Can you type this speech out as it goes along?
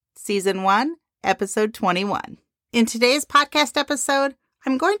Season 1, Episode 21. In today's podcast episode,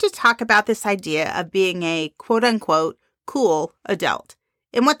 I'm going to talk about this idea of being a quote-unquote cool adult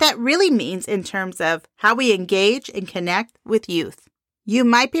and what that really means in terms of how we engage and connect with youth. You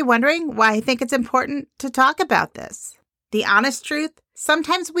might be wondering why I think it's important to talk about this. The honest truth,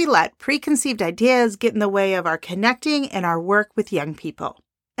 sometimes we let preconceived ideas get in the way of our connecting and our work with young people.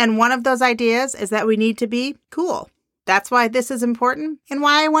 And one of those ideas is that we need to be cool. That's why this is important and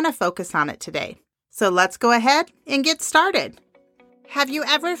why I want to focus on it today. So let's go ahead and get started. Have you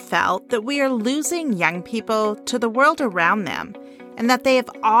ever felt that we are losing young people to the world around them and that they have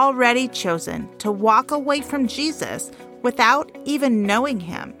already chosen to walk away from Jesus without even knowing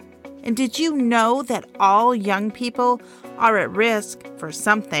him? And did you know that all young people are at risk for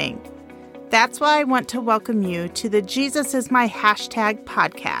something? That's why I want to welcome you to the Jesus is My Hashtag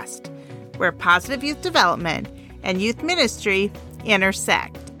podcast, where positive youth development and youth ministry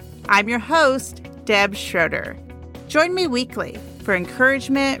intersect. I'm your host, Deb Schroeder. Join me weekly for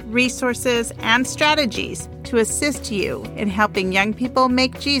encouragement, resources, and strategies to assist you in helping young people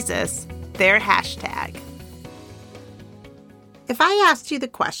make Jesus their hashtag. If I asked you the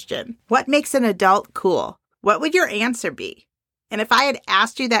question, what makes an adult cool? What would your answer be? And if I had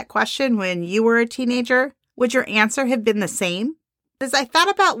asked you that question when you were a teenager, would your answer have been the same? As I thought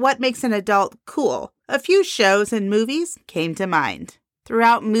about what makes an adult cool, a few shows and movies came to mind.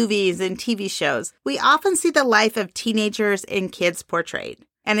 Throughout movies and TV shows, we often see the life of teenagers and kids portrayed.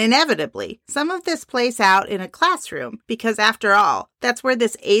 And inevitably, some of this plays out in a classroom because, after all, that's where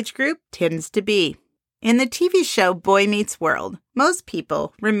this age group tends to be. In the TV show Boy Meets World, most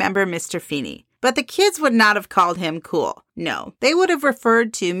people remember Mr. Feeney. But the kids would not have called him cool. No, they would have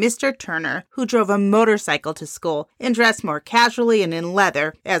referred to Mr. Turner, who drove a motorcycle to school and dressed more casually and in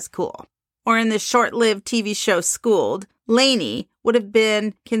leather, as cool. Or in the short-lived TV show Schooled, Lainey would have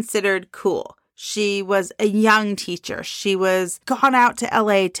been considered cool. She was a young teacher. She was gone out to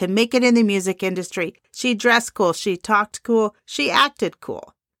LA to make it in the music industry. She dressed cool. She talked cool. She acted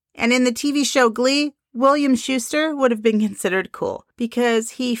cool. And in the TV show Glee, William Schuster would have been considered cool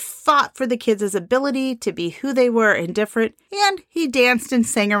because he fought for the kids' ability to be who they were and different, and he danced and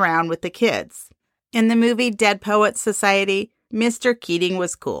sang around with the kids. In the movie Dead Poets Society, Mr. Keating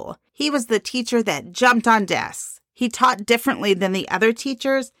was cool. He was the teacher that jumped on desks. He taught differently than the other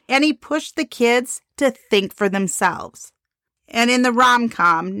teachers, and he pushed the kids to think for themselves. And in the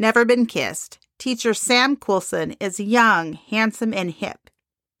rom-com Never Been Kissed, teacher Sam Coulson is young, handsome, and hip.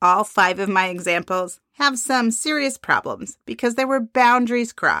 All 5 of my examples have some serious problems because there were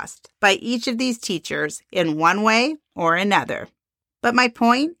boundaries crossed by each of these teachers in one way or another. But my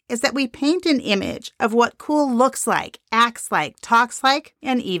point is that we paint an image of what cool looks like, acts like, talks like,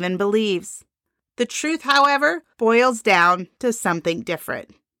 and even believes. The truth, however, boils down to something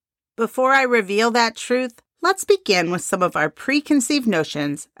different. Before I reveal that truth, let's begin with some of our preconceived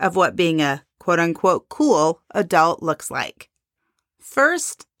notions of what being a quote-unquote cool adult looks like.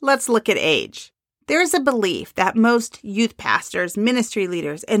 First, let's look at age. There is a belief that most youth pastors, ministry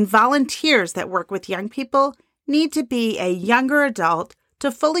leaders, and volunteers that work with young people need to be a younger adult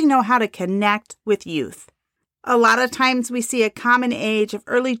to fully know how to connect with youth. A lot of times we see a common age of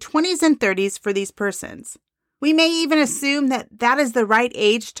early 20s and 30s for these persons. We may even assume that that is the right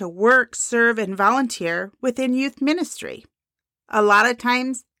age to work, serve, and volunteer within youth ministry. A lot of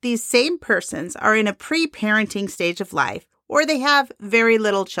times, these same persons are in a pre-parenting stage of life, or they have very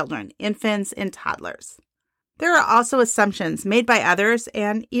little children, infants and toddlers. There are also assumptions made by others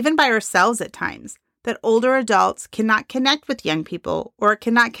and even by ourselves at times that older adults cannot connect with young people or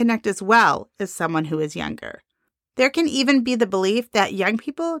cannot connect as well as someone who is younger. There can even be the belief that young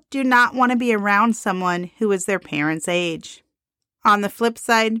people do not want to be around someone who is their parents' age. On the flip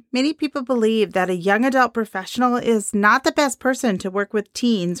side, many people believe that a young adult professional is not the best person to work with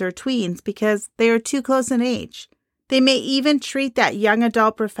teens or tweens because they are too close in age. They may even treat that young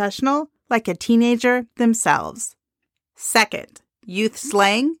adult professional like a teenager themselves. Second, youth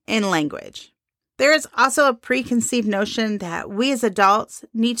slang and language. There is also a preconceived notion that we as adults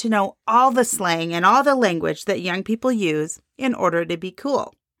need to know all the slang and all the language that young people use in order to be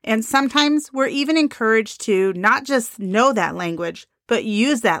cool. And sometimes we're even encouraged to not just know that language, but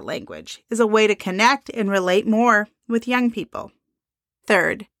use that language as a way to connect and relate more with young people.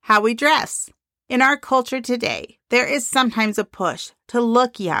 Third, how we dress. In our culture today, there is sometimes a push to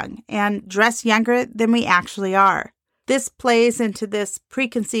look young and dress younger than we actually are. This plays into this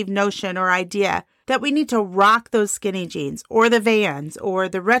preconceived notion or idea that we need to rock those skinny jeans or the Vans or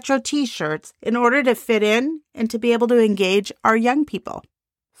the retro t-shirts in order to fit in and to be able to engage our young people.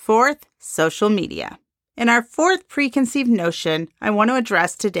 Fourth, social media. And our fourth preconceived notion I want to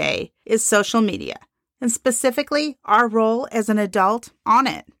address today is social media, and specifically our role as an adult on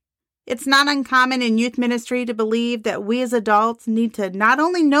it. It's not uncommon in youth ministry to believe that we as adults need to not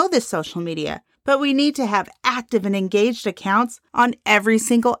only know this social media, but we need to have active and engaged accounts on every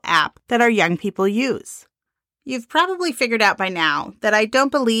single app that our young people use. You've probably figured out by now that I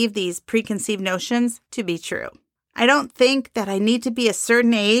don't believe these preconceived notions to be true. I don't think that I need to be a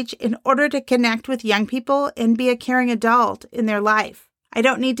certain age in order to connect with young people and be a caring adult in their life. I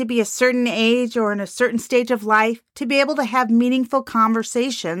don't need to be a certain age or in a certain stage of life to be able to have meaningful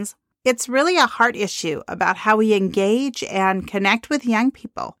conversations. It's really a heart issue about how we engage and connect with young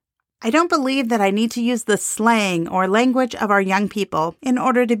people. I don't believe that I need to use the slang or language of our young people in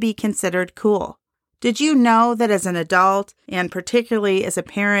order to be considered cool. Did you know that as an adult, and particularly as a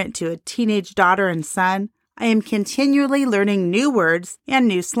parent to a teenage daughter and son, I am continually learning new words and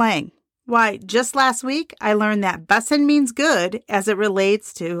new slang? Why, just last week, I learned that bussin' means good as it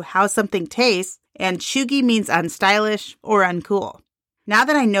relates to how something tastes, and chuggy means unstylish or uncool. Now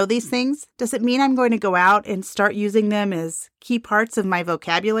that I know these things, does it mean I'm going to go out and start using them as key parts of my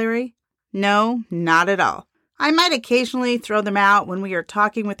vocabulary? No, not at all. I might occasionally throw them out when we are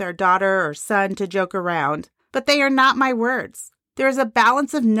talking with our daughter or son to joke around, but they are not my words. There is a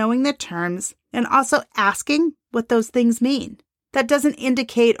balance of knowing the terms and also asking what those things mean. That doesn't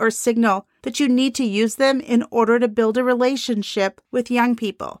indicate or signal that you need to use them in order to build a relationship with young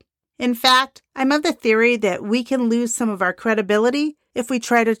people. In fact, I'm of the theory that we can lose some of our credibility if we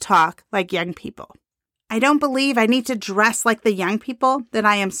try to talk like young people. I don't believe I need to dress like the young people that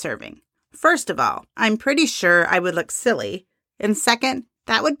I am serving. First of all, I'm pretty sure I would look silly. And second,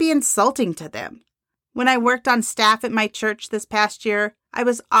 that would be insulting to them. When I worked on staff at my church this past year, I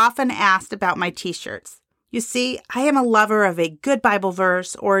was often asked about my t-shirts. You see, I am a lover of a good Bible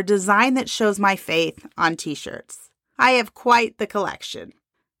verse or a design that shows my faith on t-shirts. I have quite the collection.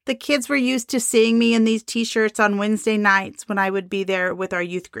 The kids were used to seeing me in these t-shirts on Wednesday nights when I would be there with our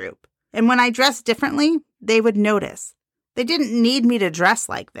youth group. And when I dressed differently, they would notice. They didn't need me to dress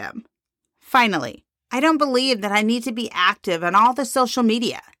like them. Finally, I don't believe that I need to be active on all the social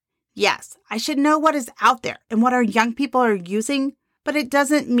media. Yes, I should know what is out there and what our young people are using, but it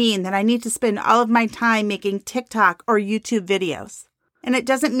doesn't mean that I need to spend all of my time making TikTok or YouTube videos. And it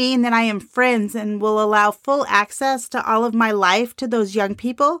doesn't mean that I am friends and will allow full access to all of my life to those young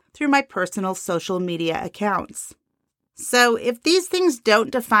people through my personal social media accounts. So if these things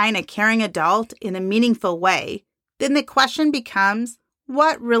don't define a caring adult in a meaningful way, then the question becomes,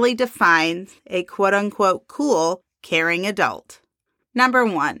 what really defines a quote-unquote cool, caring adult? Number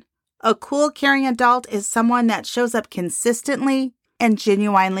 1, a cool, caring adult is someone that shows up consistently and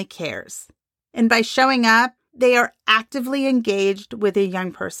genuinely cares. And by showing up, they are actively engaged with a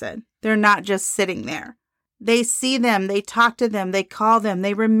young person. They're not just sitting there. They see them, they talk to them, they call them,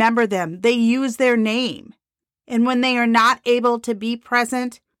 they remember them, they use their name. And when they are not able to be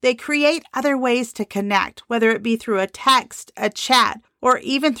present, they create other ways to connect, whether it be through a text, a chat, or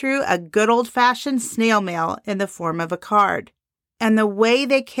even through a good old-fashioned snail mail in the form of a card. And the way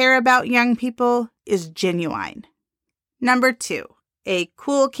they care about young people is genuine. Number 2, a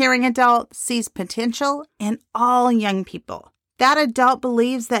cool, caring adult sees potential in all young people. That adult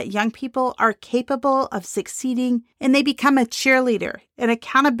believes that young people are capable of succeeding, and they become a cheerleader, an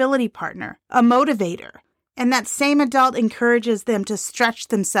accountability partner, a motivator. And that same adult encourages them to stretch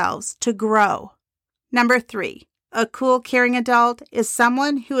themselves, to grow. Number 3, a cool, caring adult is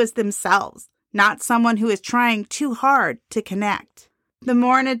someone who is themselves, not someone who is trying too hard to connect. The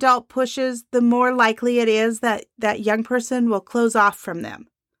more an adult pushes, the more likely it is that that young person will close off from them.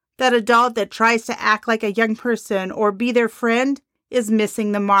 That adult that tries to act like a young person or be their friend is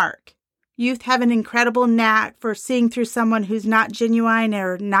missing the mark. Youth have an incredible knack for seeing through someone who's not genuine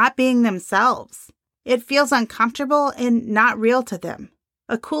or not being themselves. It feels uncomfortable and not real to them.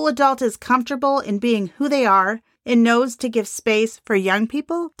 A cool adult is comfortable in being who they are and knows to give space for young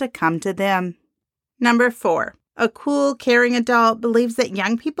people to come to them. Number 4, a cool, caring adult believes that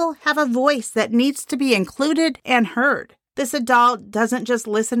young people have a voice that needs to be included and heard. This adult doesn't just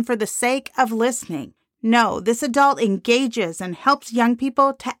listen for the sake of listening. No, this adult engages and helps young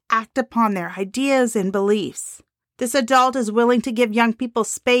people to act upon their ideas and beliefs. This adult is willing to give young people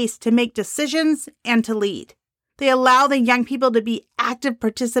space to make decisions and to lead. They allow the young people to be active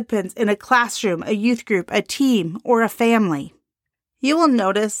participants in a classroom, a youth group, a team, or a family. You will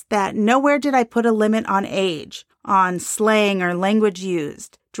notice that nowhere did I put a limit on age, on slang or language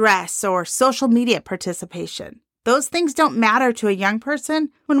used, dress, or social media participation. Those things don't matter to a young person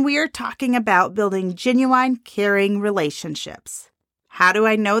when we are talking about building genuine, caring relationships. How do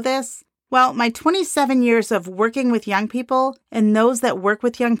I know this? Well, my 27 years of working with young people and those that work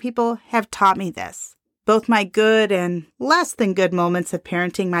with young people have taught me this. Both my good and less than good moments of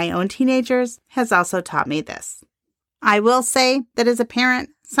parenting my own teenagers has also taught me this. I will say that as a parent,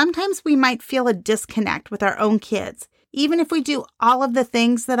 sometimes we might feel a disconnect with our own kids, even if we do all of the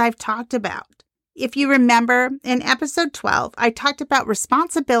things that I've talked about. If you remember, in episode 12, I talked about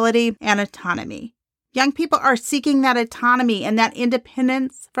responsibility and autonomy. Young people are seeking that autonomy and that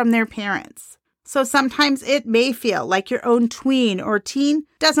independence from their parents. So sometimes it may feel like your own tween or teen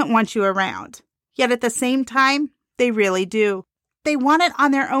doesn't want you around. Yet at the same time, they really do. They want it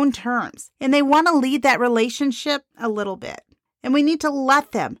on their own terms, and they want to lead that relationship a little bit. And we need to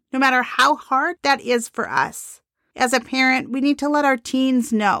let them, no matter how hard that is for us. As a parent, we need to let our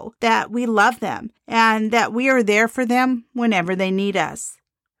teens know that we love them and that we are there for them whenever they need us.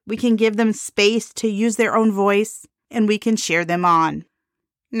 We can give them space to use their own voice, and we can cheer them on.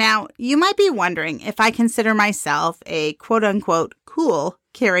 Now, you might be wondering if I consider myself a quote-unquote cool,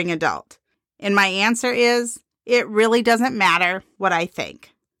 caring adult. And my answer is, it really doesn't matter what I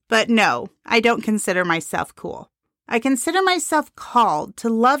think. But no, I don't consider myself cool. I consider myself called to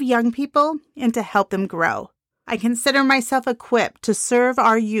love young people and to help them grow. I consider myself equipped to serve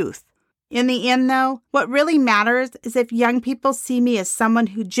our youth. In the end, though, what really matters is if young people see me as someone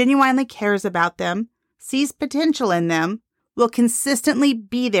who genuinely cares about them, sees potential in them, will consistently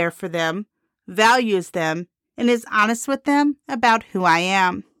be there for them, values them, and is honest with them about who I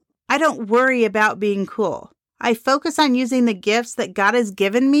am. I don't worry about being cool. I focus on using the gifts that God has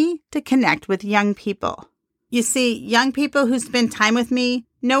given me to connect with young people. You see, young people who spend time with me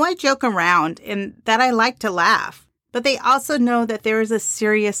know I joke around and that I like to laugh, but they also know that there is a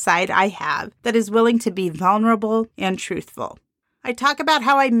serious side I have that is willing to be vulnerable and truthful. I talk about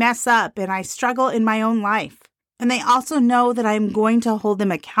how I mess up and I struggle in my own life, and they also know that I am going to hold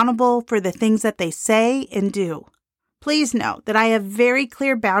them accountable for the things that they say and do. Please note that I have very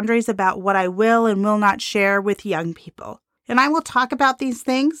clear boundaries about what I will and will not share with young people, and I will talk about these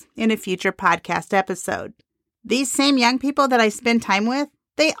things in a future podcast episode. These same young people that I spend time with,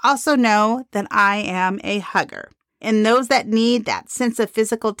 they also know that I am a hugger, and those that need that sense of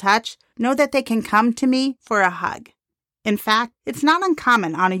physical touch know that they can come to me for a hug. In fact, it's not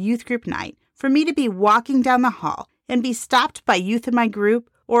uncommon on a youth group night for me to be walking down the hall and be stopped by youth in my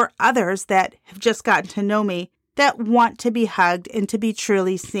group or others that have just gotten to know me that want to be hugged and to be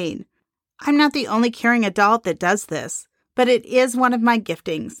truly seen. I'm not the only caring adult that does this, but it is one of my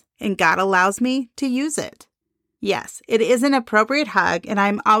giftings, and God allows me to use it. Yes, it is an appropriate hug, and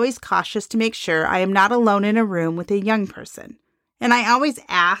I'm always cautious to make sure I am not alone in a room with a young person. And I always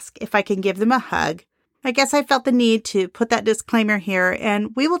ask if I can give them a hug. I guess I felt the need to put that disclaimer here,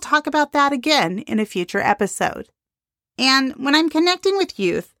 and we will talk about that again in a future episode. And when I'm connecting with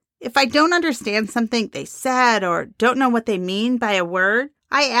youth, if I don't understand something they said or don't know what they mean by a word,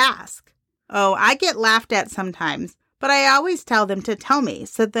 I ask. Oh, I get laughed at sometimes, but I always tell them to tell me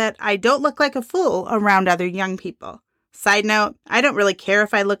so that I don't look like a fool around other young people. Side note, I don't really care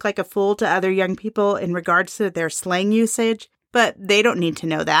if I look like a fool to other young people in regards to their slang usage, but they don't need to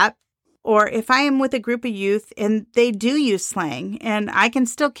know that. Or if I am with a group of youth and they do use slang and I can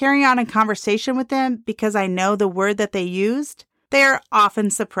still carry on a conversation with them because I know the word that they used, they are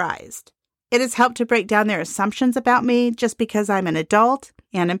often surprised. It has helped to break down their assumptions about me just because I'm an adult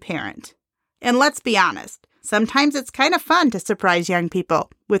and a parent. And let's be honest, sometimes it's kind of fun to surprise young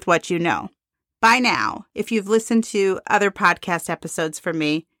people with what you know. By now, if you've listened to other podcast episodes from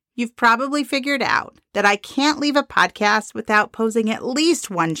me, you've probably figured out that I can't leave a podcast without posing at least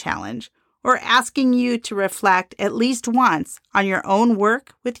one challenge or asking you to reflect at least once on your own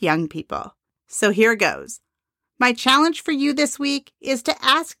work with young people. So here goes. My challenge for you this week is to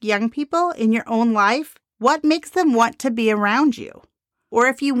ask young people in your own life what makes them want to be around you. Or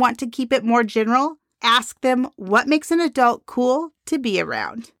if you want to keep it more general, ask them what makes an adult cool to be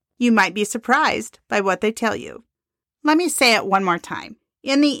around. You might be surprised by what they tell you. Let me say it one more time.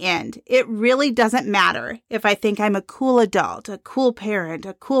 In the end, it really doesn't matter if I think I'm a cool adult, a cool parent,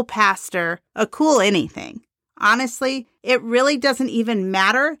 a cool pastor, a cool anything. Honestly, it really doesn't even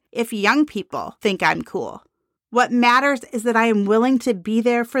matter if young people think I'm cool. What matters is that I am willing to be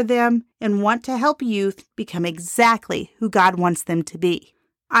there for them and want to help youth become exactly who God wants them to be.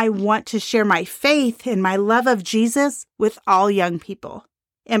 I want to share my faith and my love of Jesus with all young people.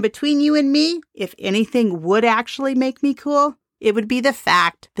 And between you and me, if anything would actually make me cool, it would be the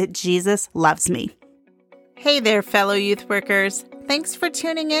fact that Jesus loves me. Hey there, fellow youth workers. Thanks for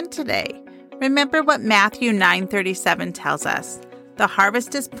tuning in today. Remember what Matthew 9:37 tells us. The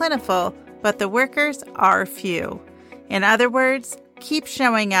harvest is plentiful, but the workers are few. In other words, keep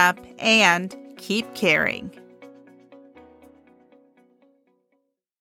showing up, and keep caring.